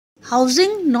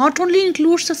Housing not only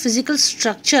includes the physical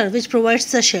structure which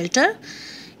provides the shelter,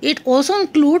 it also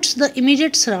includes the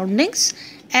immediate surroundings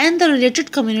and the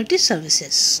related community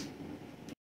services.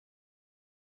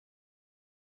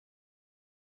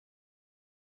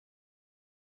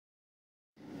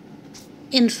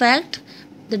 In fact,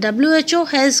 the WHO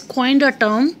has coined a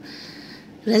term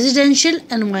residential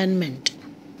environment,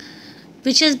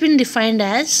 which has been defined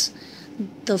as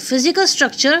the physical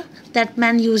structure that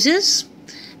man uses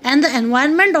and the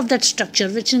environment of that structure,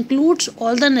 which includes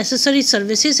all the necessary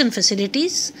services and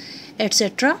facilities,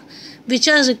 etc., which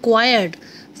are required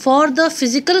for the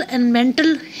physical and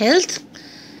mental health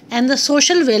and the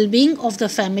social well being of the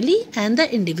family and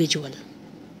the individual.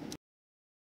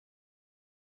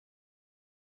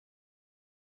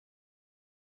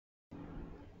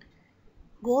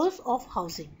 Goals of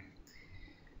housing.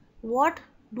 What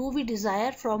do we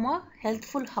desire from a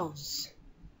healthful house?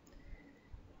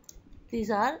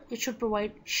 These are: it should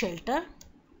provide shelter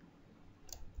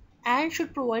and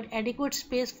should provide adequate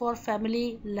space for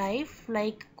family life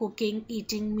like cooking,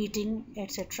 eating, meeting,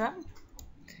 etc.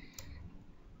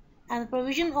 And the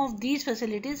provision of these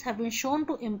facilities have been shown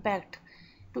to impact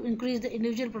to increase the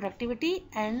individual productivity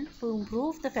and to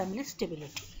improve the family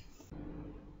stability.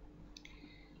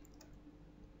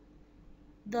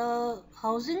 The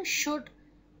housing should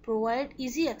provide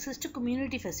easy access to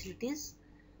community facilities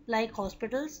like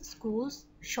hospitals, schools,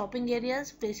 shopping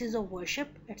areas, places of worship,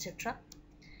 etc.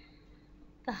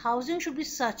 The housing should be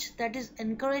such that it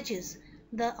encourages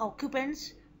the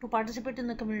occupants to participate in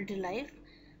the community life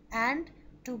and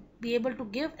to be able to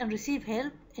give and receive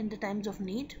help in the times of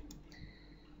need.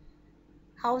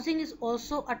 Housing is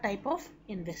also a type of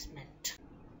investment.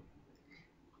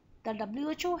 The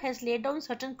WHO has laid down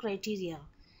certain criteria.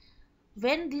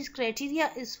 When these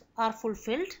criteria are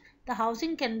fulfilled, the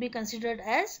housing can be considered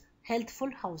as healthful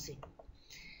housing.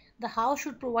 The house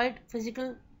should provide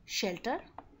physical shelter.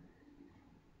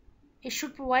 It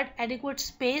should provide adequate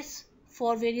space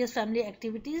for various family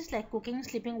activities like cooking,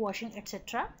 sleeping, washing,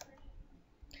 etc.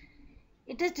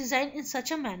 It is designed in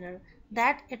such a manner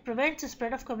that it prevents the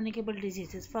spread of communicable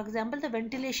diseases. For example, the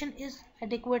ventilation is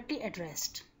adequately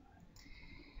addressed.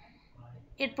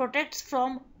 It protects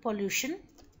from pollution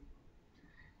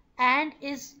and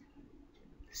is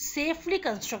safely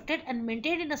constructed and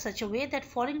maintained in such a way that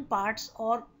falling parts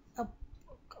or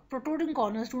protruding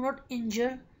corners do not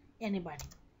injure anybody.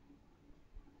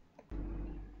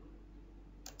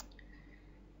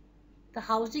 The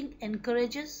housing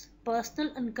encourages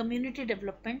personal and community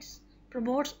developments,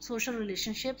 promotes social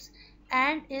relationships,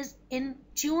 and is in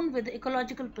tune with the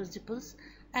ecological principles,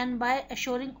 and by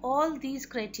assuring all these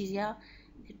criteria,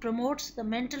 it promotes the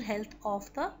mental health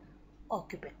of the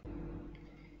occupant.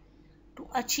 To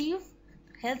achieve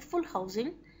healthful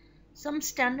housing, some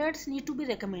standards need to be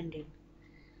recommended.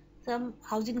 Some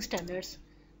housing standards.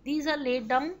 These are laid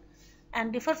down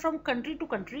and differ from country to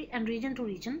country and region to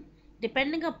region,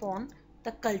 depending upon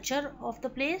the culture of the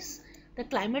place, the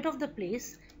climate of the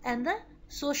place, and the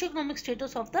socio-economic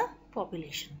status of the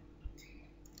population.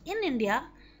 In India,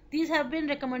 these have been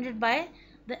recommended by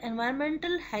the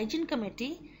Environmental Hygiene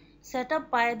Committee set up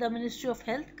by the Ministry of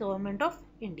Health, Government of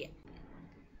India.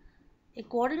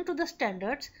 According to the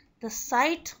standards, the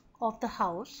site of the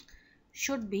house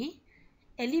should be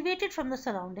elevated from the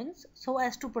surroundings so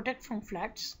as to protect from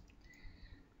floods,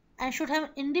 and should have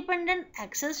independent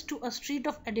access to a street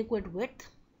of adequate width,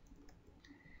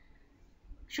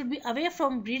 should be away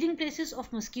from breeding places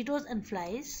of mosquitoes and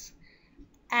flies,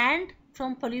 and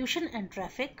from pollution and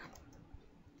traffic.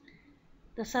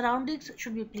 The surroundings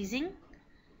should be pleasing,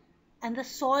 and the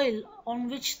soil on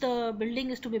which the building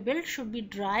is to be built should be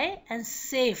dry and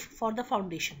safe for the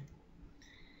foundation.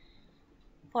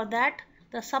 For that,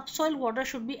 the subsoil water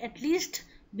should be at least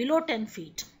below 10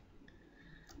 feet.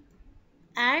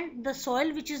 And the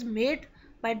soil which is made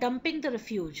by dumping the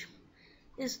refuse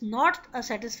is not a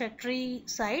satisfactory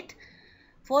site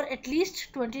for at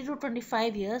least 20 to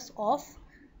 25 years of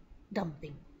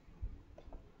dumping.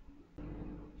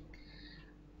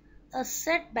 A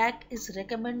setback is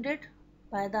recommended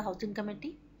by the housing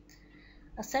committee.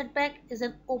 A setback is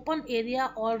an open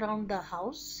area all around the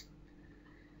house.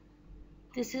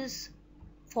 This is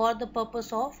for the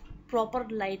purpose of proper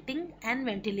lighting and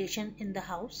ventilation in the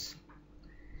house.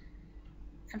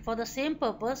 And for the same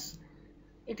purpose,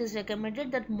 it is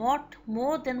recommended that not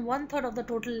more than 1/3 of the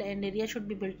total land area should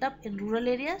be built up in rural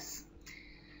areas,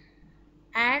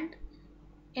 and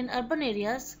in urban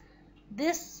areas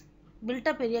this built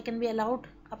up area can be allowed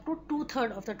up to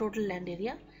 2/3 of the total land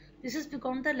area. This is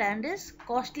because the land is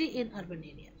costly in urban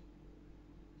area.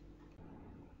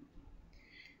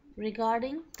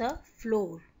 Regarding the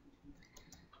floor,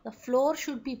 The floor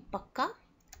should be pakka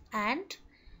and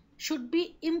should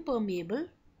be impermeable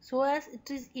so as it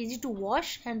is easy to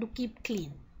wash and to keep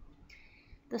clean.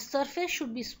 The surface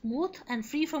should be smooth and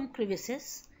free from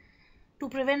crevices to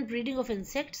prevent breeding of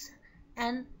insects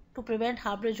and to prevent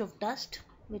harborage of dust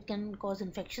which can cause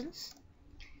infections.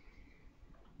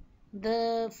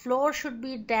 The floor should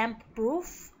be damp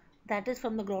proof, that is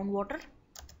from the groundwater,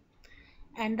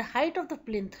 and the height of the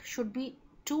plinth should be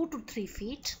 2 to 3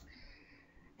 feet,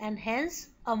 and hence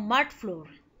a mud floor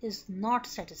is not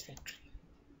satisfactory.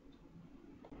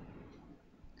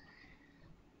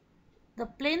 The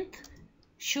plinth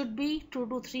should be 2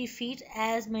 to 3 feet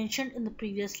as mentioned in the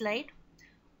previous slide.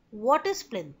 What is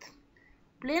plinth?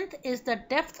 Plinth is the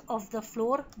depth of the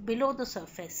floor below the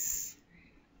surface,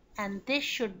 and this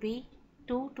should be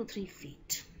 2 to 3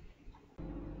 feet.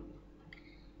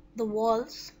 The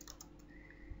walls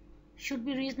should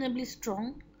be reasonably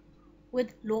strong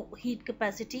with low heat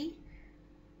capacity.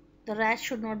 The rats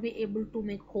should not be able to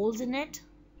make holes in it,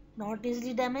 not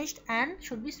easily damaged, and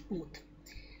should be smooth.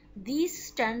 These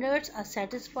standards are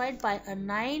satisfied by a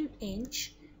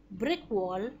 9-inch brick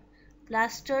wall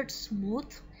plastered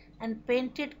smooth and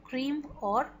painted cream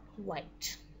or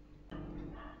white.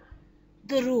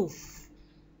 The roof.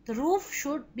 The roof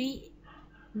should be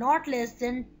not less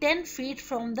than 10 feet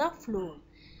from the floor.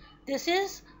 This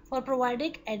is for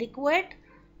providing adequate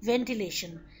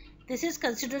ventilation. This is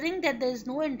considering that there is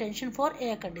no intention for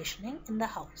air conditioning in the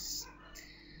house.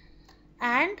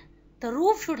 And the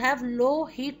roof should have low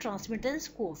heat transmittance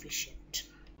coefficient.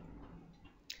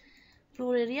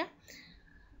 Floor area.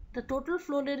 The total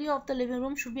floor area of the living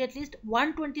room should be at least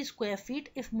 120 square feet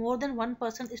if more than one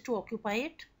person is to occupy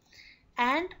it.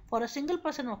 And for a single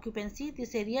person occupancy,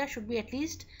 this area should be at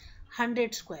least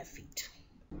 100 square feet.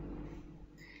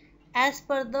 As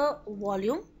per the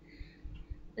volume,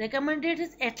 recommended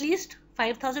is at least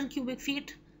 5000 cubic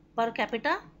feet per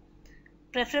capita,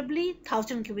 preferably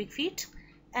 1000 cubic feet,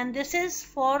 and this is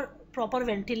for proper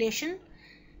ventilation.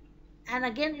 And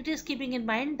again, it is keeping in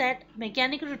mind that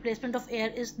mechanical replacement of air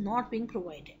is not being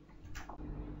provided.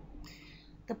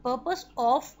 The purpose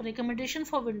of recommendation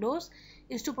for windows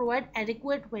is to provide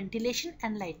adequate ventilation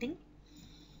and lighting.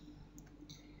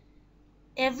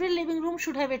 Every living room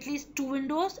should have at least 2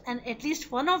 windows, and at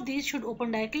least one of these should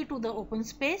open directly to the open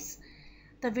space.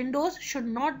 The windows should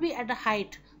not be at a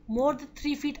height more than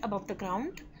 3 feet above the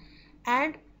ground,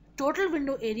 and total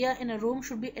window area in a room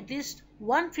should be at least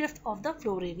 1/5 of the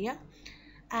floor area,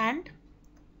 and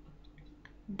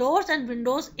doors and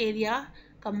windows area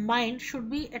combined should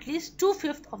be at least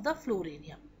 2/5 of the floor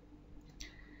area.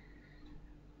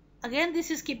 Again,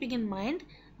 this is keeping in mind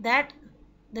that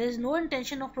there is no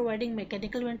intention of providing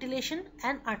mechanical ventilation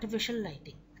and artificial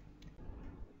lighting.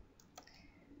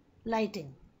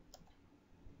 Lighting.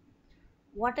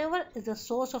 Whatever is the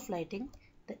source of lighting,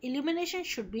 the illumination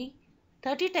should be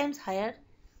 30 times higher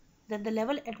than the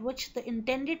level at which the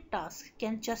intended task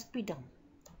can just be done.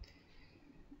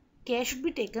 Care should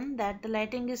be taken that the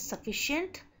lighting is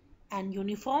sufficient and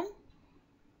uniform,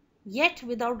 yet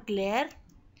without glare,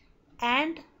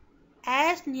 and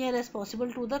as near as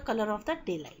possible to the color of the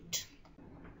daylight.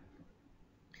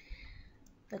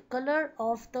 The color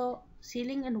of the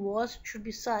ceiling and walls should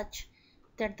be such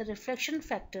that the reflection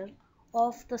factor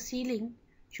of the ceiling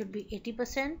should be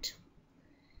 80%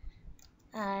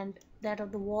 and that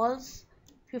of the walls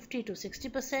 50 to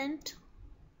 60%.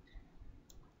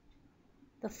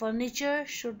 The furniture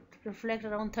should reflect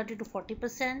around 30 to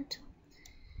 40%,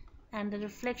 and the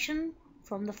reflection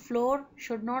from the floor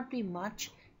should not be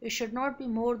much. It should not be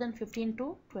more than 15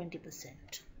 to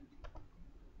 20%.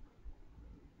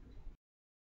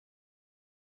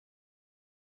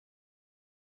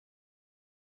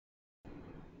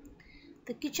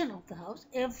 The kitchen of the house.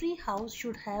 Every house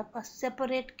should have a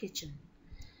separate kitchen.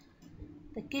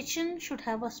 The kitchen should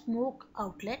have a smoke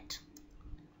outlet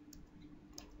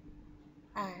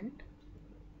and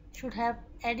should have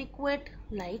adequate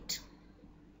light.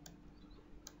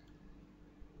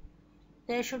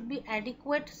 There should be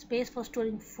adequate space for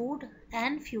storing food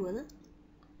and fuel,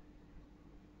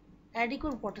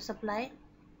 adequate water supply,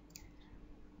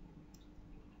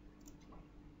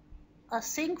 a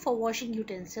sink for washing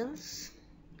utensils,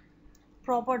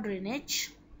 proper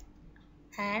drainage,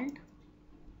 and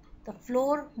the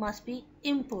floor must be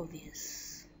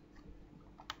impervious.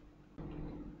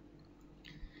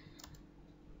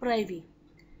 Privy.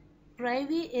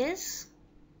 Privy is,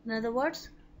 in other words,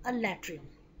 a latrine.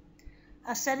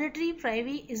 A sanitary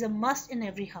privy is a must in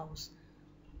every house.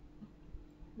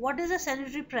 What is a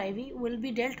sanitary privy will be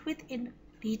dealt with in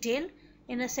detail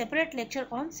in a separate lecture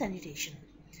on sanitation.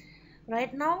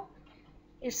 Right now,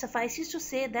 It suffices to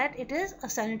say that it is a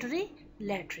sanitary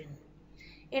latrine.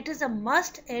 It is a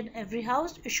must in every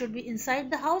house. It should be inside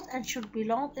the house and should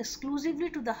belong exclusively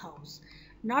to the house,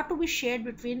 not to be shared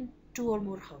between two or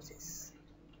more houses.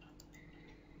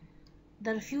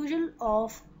 The refusal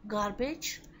of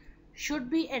garbage should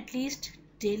be at least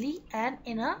daily and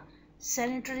in a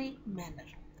sanitary manner.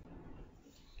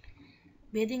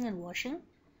 Bathing and washing.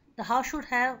 The house should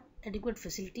have adequate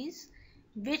facilities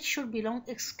which should belong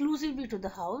exclusively to the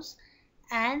house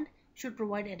and should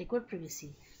provide adequate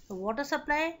privacy. The water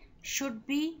supply should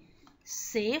be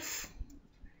safe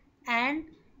and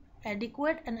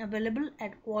adequate and available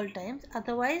at all times,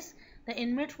 otherwise the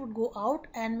inmates would go out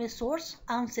and may source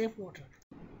unsafe water.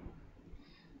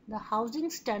 The housing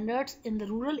standards in the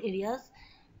rural areas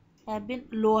have been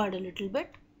lowered a little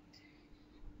bit.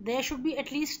 There should be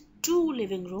at least 2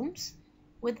 living rooms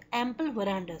with ample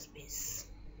veranda space.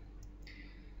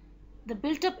 The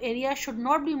built-up area should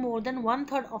not be more than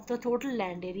 1/3 of the total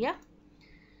land area,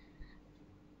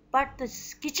 but the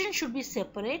kitchen should be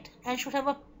separate and should have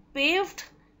a paved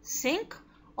sink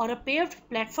or a paved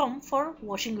platform for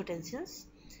washing utensils.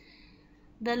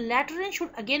 The latrine should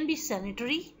again be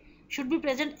sanitary, should be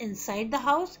present inside the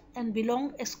house and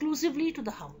belong exclusively to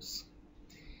the house.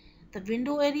 The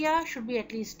window area should be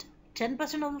at least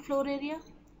 10% of the floor area.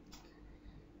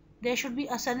 There should be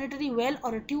a sanitary well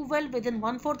or a tube well within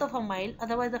 1/4 of a mile,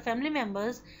 otherwise the family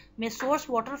members may source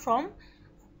water from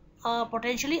a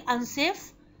potentially unsafe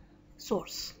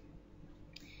source.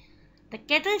 The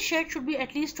kettle shed should be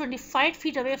at least 25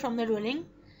 feet away from the dwelling.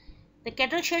 The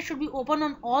kettle shed should be open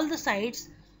on all the sides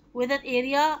with an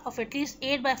area of at least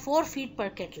 8 by 4 feet per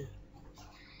kettle.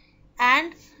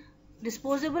 And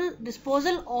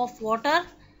disposal of water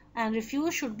and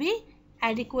refuse should be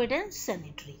adequate and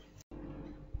sanitary.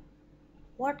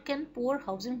 What can poor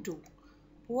housing do?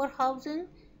 Poor housing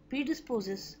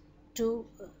predisposes to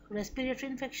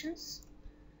respiratory infections,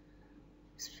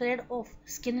 spread of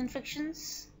skin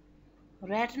infections,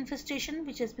 rat infestation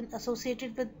which has been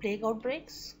associated with plague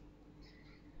outbreaks,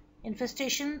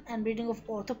 infestation and breeding of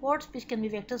orthopods which can be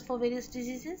vectors for various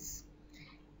diseases,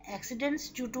 accidents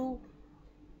due to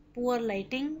poor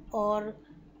lighting or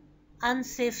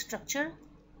unsafe structure.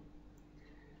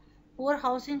 Poor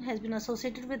housing has been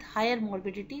associated with higher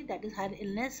morbidity, that is higher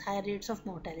illness, higher rates of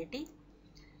mortality,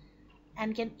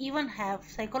 and can even have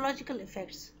psychological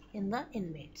effects in the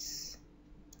inmates.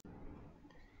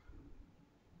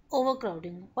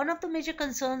 Overcrowding. One of the major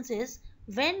concerns is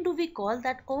when do we call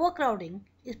that overcrowding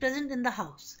is present in the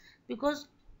house, because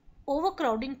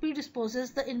overcrowding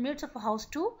predisposes the inmates of a house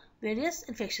to various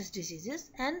infectious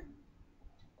diseases and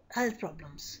health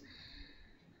problems.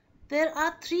 There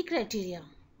are 3 criteria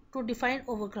to define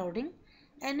overcrowding,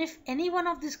 and if any one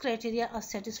of these criteria are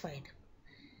satisfied,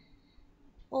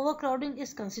 overcrowding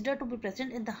is considered to be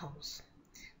present in the house.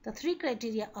 The 3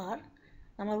 criteria are: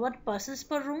 number 1, persons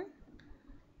per room,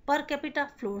 per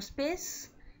capita floor space,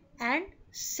 and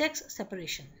sex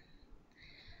separation.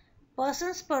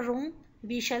 Persons per room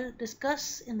we shall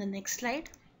discuss in the next slide.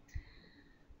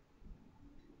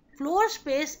 Floor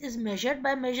space is measured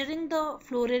by measuring the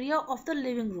floor area of the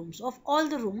living rooms, of all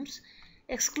the rooms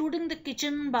excluding the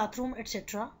kitchen, bathroom,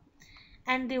 etc.,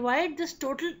 and divide this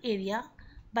total area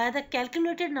by the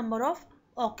calculated number of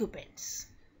occupants.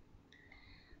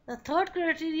 The 3rd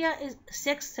criteria is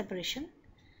sex separation,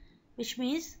 which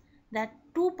means that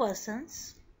 2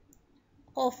 persons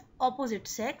of opposite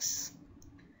sex,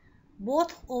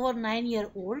 both over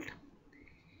 9-year-old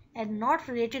and not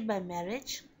related by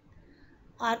marriage,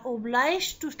 are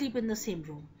obliged to sleep in the same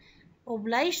room.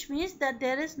 Obliged means that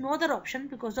there is no other option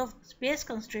because of space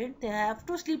constraint, they have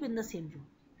to sleep in the same room.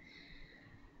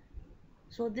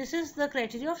 So this is the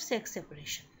criteria of sex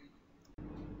separation.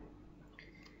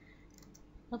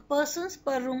 The persons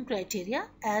per room criteria,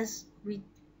 as we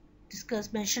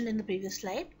mentioned in the previous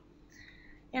slide.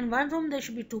 In one room there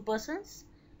should be 2 persons,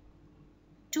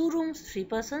 2 rooms 3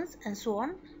 persons, and so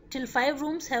on till 5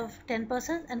 rooms have 10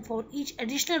 persons, and for each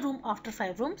additional room after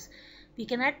 5 rooms we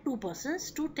can add 2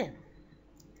 persons to 10.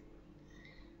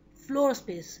 Floor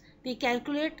space. We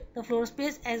calculate the floor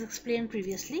space as explained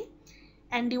previously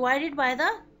and divide it by the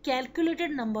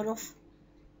calculated number of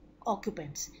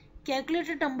occupants.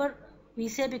 Calculated number we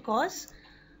say because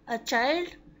a child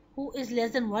who is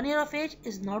less than 1 year of age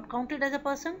is not counted as a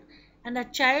person, and a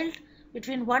child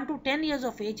between 1 to 10 years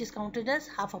of age is counted as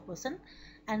half a person,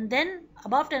 and then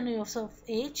above 10 years of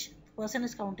age person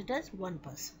is counted as 1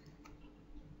 person.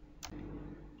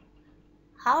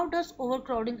 How does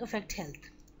overcrowding affect health?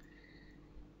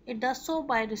 It does so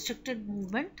by restricted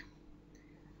movement.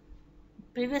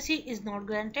 Privacy is not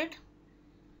granted.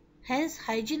 Hence,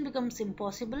 hygiene becomes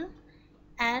impossible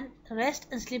and rest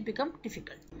and sleep become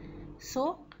difficult.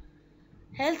 So,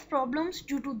 health problems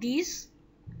due to these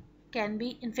can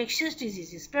be infectious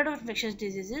diseases, spread of infectious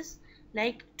diseases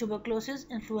like tuberculosis,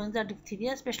 influenza,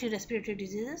 diphtheria, especially respiratory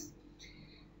diseases.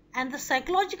 And the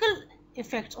psychological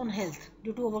effects on health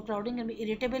due to overcrowding can be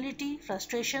irritability,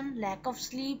 frustration, lack of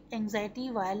sleep, anxiety,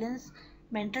 violence,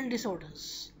 mental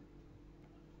disorders.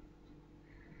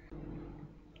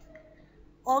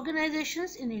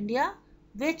 Organizations in India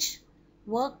which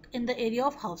work in the area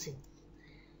of housing.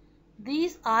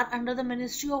 These are under the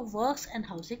Ministry of Works and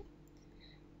Housing.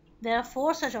 There are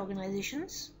 4 such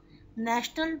organizations: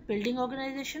 National Building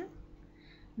Organization,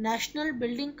 National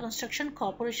Building Construction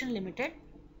Corporation Limited,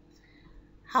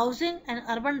 Housing and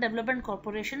Urban Development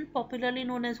Corporation, popularly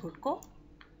known as HUDCO,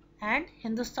 and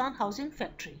Hindustan Housing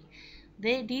Factory.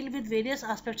 They deal with various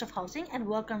aspects of housing and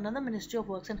work under the Ministry of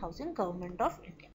Works and Housing, Government of India.